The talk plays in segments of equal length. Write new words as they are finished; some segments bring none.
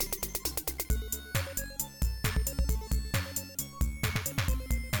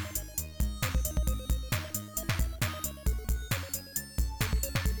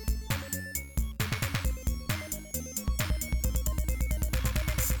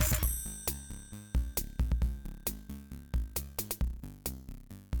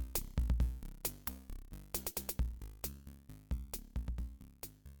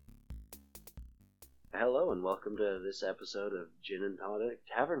hello and welcome to this episode of Gin and Tonic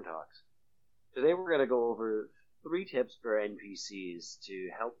Tavern Talks. Today we're going to go over 3 tips for NPCs to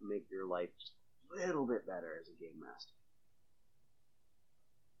help make your life just a little bit better as a game master.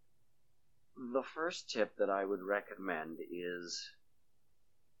 The first tip that I would recommend is,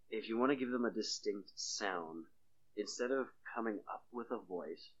 if you want to give them a distinct sound, instead of coming up with a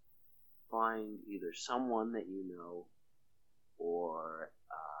voice, find either someone that you know, or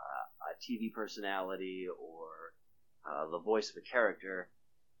a TV personality, or the voice of a character,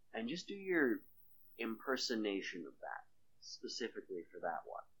 and just do your impersonation of that, specifically for that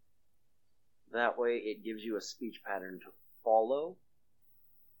one. That way it gives you a speech pattern to follow,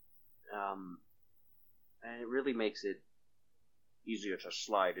 and it really makes it easier to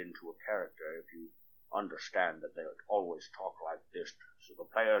slide into a character if you understand that they always talk like this, so the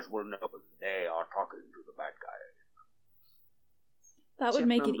players will know they are talking to the bad guy. That would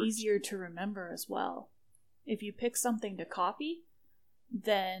make it easier to remember as well. If you pick something to copy,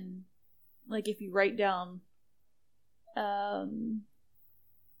 then, like, if you write down,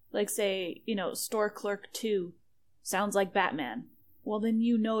 like, say, store clerk 2 sounds like Batman. Well, then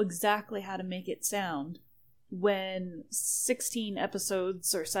you know exactly how to make it sound when 16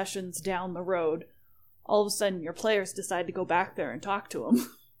 episodes or sessions down the road, all of a sudden your players decide to go back there and talk to him.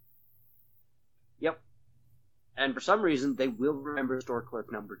 Yep. And for some reason, they will remember store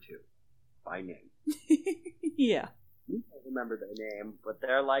clerk number 2 by name. Yeah. You don't remember their name, but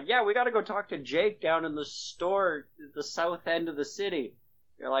they're like, yeah, we gotta go talk to Jake down in the store at the south end of the city.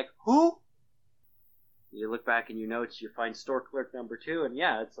 You're like, who? You look back in your notes, you find store clerk number 2, and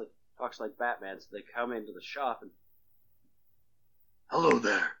yeah, it's like, talks like Batman, so they come into the shop and... Hello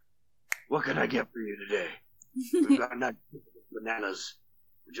there. What can I get for you today? We've got bananas.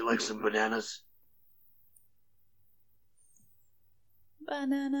 Would you like some bananas?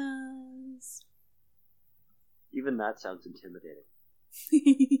 Bananas. Even that sounds intimidating.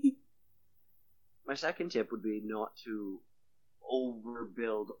 My second tip would be not to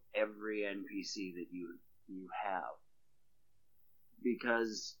overbuild every NPC that you have.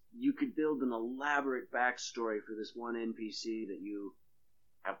 Because you could build an elaborate backstory for this one NPC that you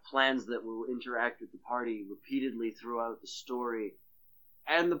have plans that will interact with the party repeatedly throughout the story,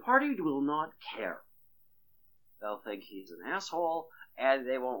 and the party will not care. They'll think he's an asshole, and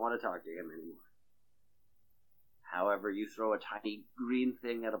they won't want to talk to him anymore. However, you throw a tiny green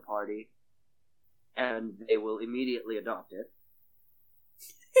thing at a party, and they will immediately adopt it.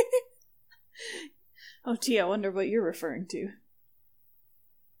 Oh, gee, I wonder what you're referring to.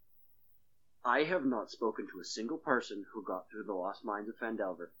 I have not spoken to a single person who got through the Lost Mines of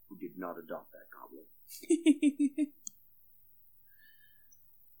Phandelver who did not adopt that goblin.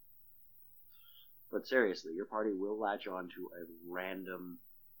 But seriously, your party will latch on to a random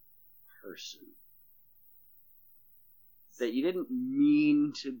person that you didn't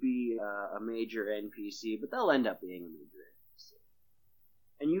mean to be a major NPC, but they'll end up being a major NPC.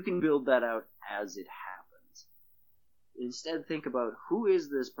 And you can build that out as it happens. Instead, think about who is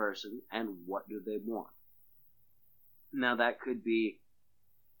this person and what do they want. Now, that could be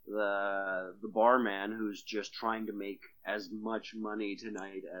the barman who's just trying to make as much money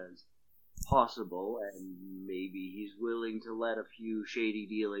tonight as possible, and maybe he's willing to let a few shady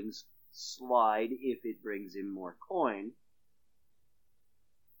dealings slide if it brings in more coin.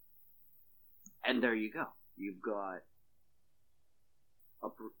 And there you go. You've got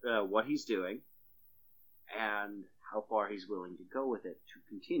what he's doing and how far he's willing to go with it to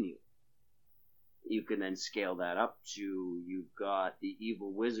continue. You can then scale that up to, you've got the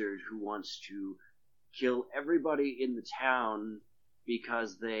evil wizard who wants to kill everybody in the town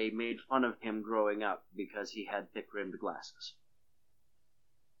because they made fun of him growing up because he had thick-rimmed glasses.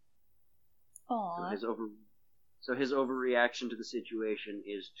 Aww. So his overreaction to the situation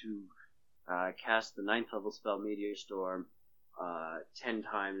is to cast the 9th level spell Meteor Storm 10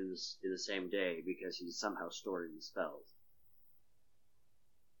 times in the same day because he's somehow storing the spells.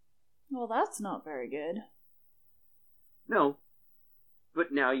 Well, that's not very good. No,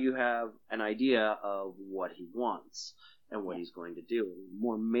 but now you have an idea of what he wants and what he's going to do.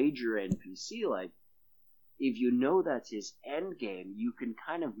 More major NPC, like, if you know that's his end game, you can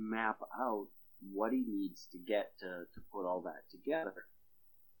kind of map out what he needs to get to put all that together.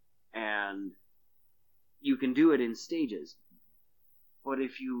 And you can do it in stages. But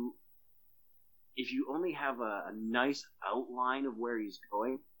if you only have a nice outline of where he's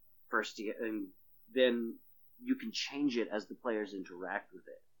going first, and then you can change it as the players interact with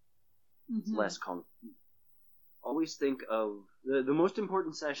it. It's less confusing. Always think of the most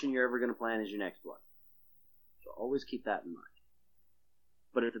important session you're ever going to plan is your next one. So always keep that in mind.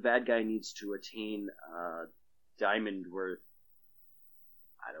 But if the bad guy needs to attain a diamond worth,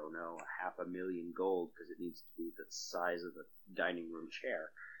 I don't know, 500,000 gold, because it needs to be the size of a dining room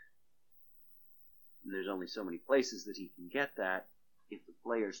chair, and there's only so many places that he can get that, if the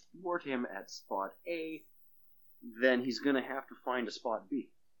players thwart him at spot A, then he's going to have to find a spot B,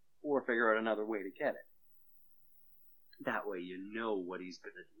 or figure out another way to get it. That way you know what he's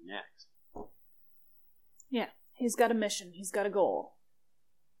going to do next. Yeah, he's got a mission, he's got a goal.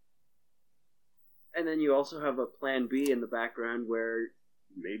 And then you also have a plan B in the background where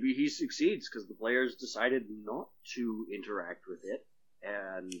maybe he succeeds because the players decided not to interact with it,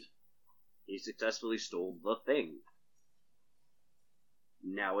 and he successfully stole the thing.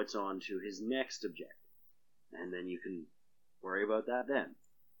 Now it's on to his next objective, and then you can worry about that then.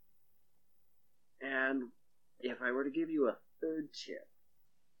 And if I were to give you a third tip,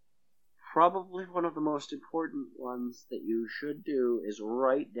 probably one of the most important ones that you should do is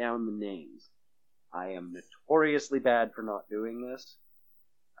write down the names. I am notoriously bad for not doing this,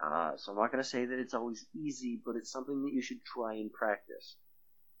 so I'm not going to say that it's always easy, but it's something that you should try and practice.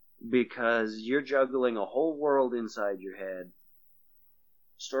 Because you're juggling a whole world inside your head.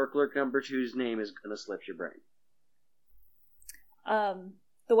 Store clerk number 2's name is going to slip your brain.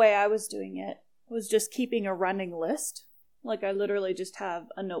 The way I was doing it was just keeping a running list. Like, I literally just have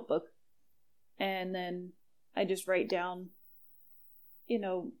a notebook, and then I just write down,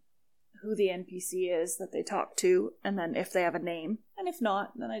 who the NPC is that they talk to, and then if they have a name. And if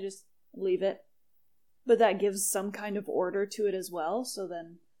not, then I just leave it. But that gives some kind of order to it as well, so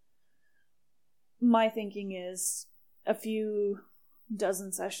then my thinking is a few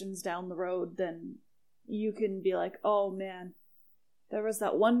dozen sessions down the road, then you can be like, oh man, there was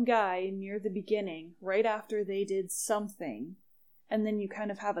that one guy near the beginning, right after they did something, and then you kind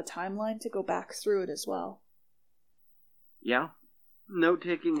of have a timeline to go back through it as well. Yeah.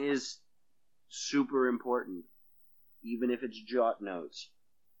 Note-taking is super important, even if it's jot notes.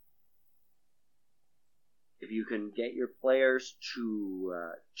 If you can get your players to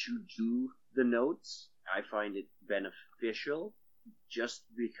do the notes, I find it beneficial, just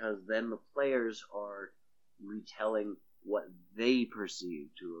because then the players are retelling what they perceive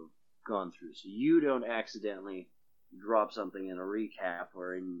to have gone through. So you don't accidentally drop something in a recap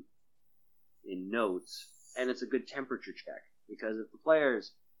or in notes, and it's a good temperature check. Because if the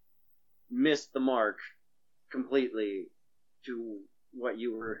players missed the mark completely to what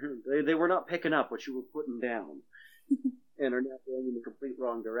you were... They were not picking up what you were putting down, and are now going in the complete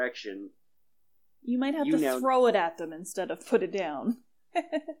wrong direction. You might have to throw it at them instead of put it down.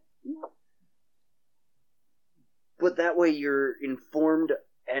 But that way you're informed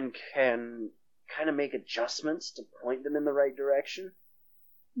and can kind of make adjustments to point them in the right direction.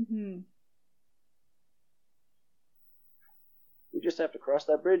 Mm-hmm. We just have to cross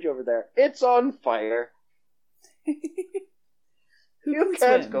that bridge over there. It's on fire. You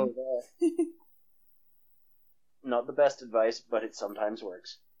can't go there. Not the best advice, but it sometimes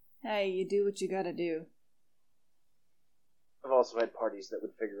works. Hey, you do what you gotta do. I've also had parties that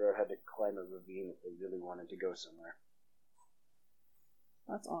would figure out how to climb a ravine if they really wanted to go somewhere.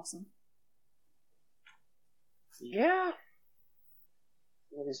 That's awesome. Yeah.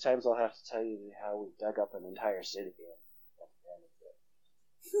 One of these times I'll have to tell you how we dug up an entire city.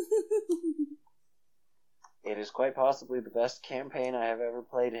 It is quite possibly the best campaign I have ever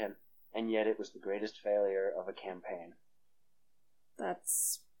played in, and yet it was the greatest failure of a campaign.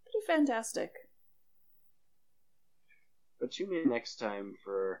 That's pretty fantastic. But tune in next time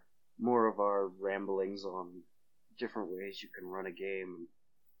for more of our ramblings on different ways you can run a game, and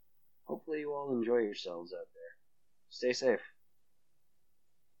hopefully you all enjoy yourselves out there. Stay safe.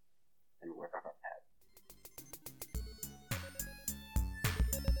 And wear a hat.